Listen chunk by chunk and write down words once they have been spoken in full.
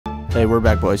Hey, we're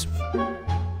back, boys.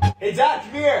 Hey, Dad,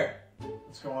 come here!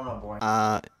 What's going on, boy?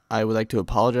 I would like to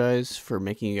apologize for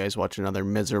making you guys watch another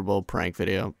miserable prank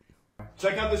video.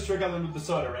 Check out this trick I learned with the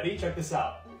soda. Ready? Check this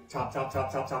out. Top.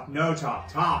 No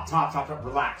top.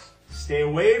 Relax. Stay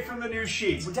away from the new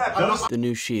sheets. Dad, The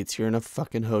new sheets, you're in a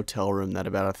fucking hotel room that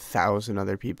about 1,000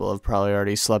 other people have probably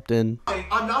already slept in.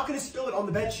 I'm not gonna spill it on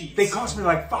the bed sheets. They cost me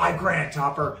like $5 grand,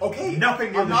 Topper. Okay,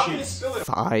 nothing near the sheets. I'm not gonna spill it.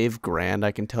 $5 grand?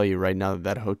 I can tell you right now that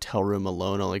that hotel room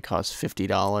alone only costs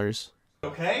 $50.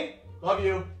 Okay? Love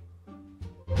you.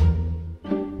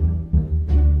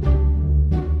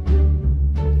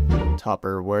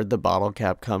 Topper, where'd the bottle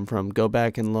cap come from? Go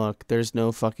back and look. There's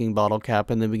no fucking bottle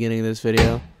cap in the beginning of this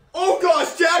video. Oh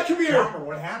gosh, Dad, come here! Topper,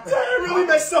 what happened? Dad, I really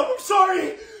messed up. I'm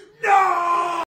sorry. No!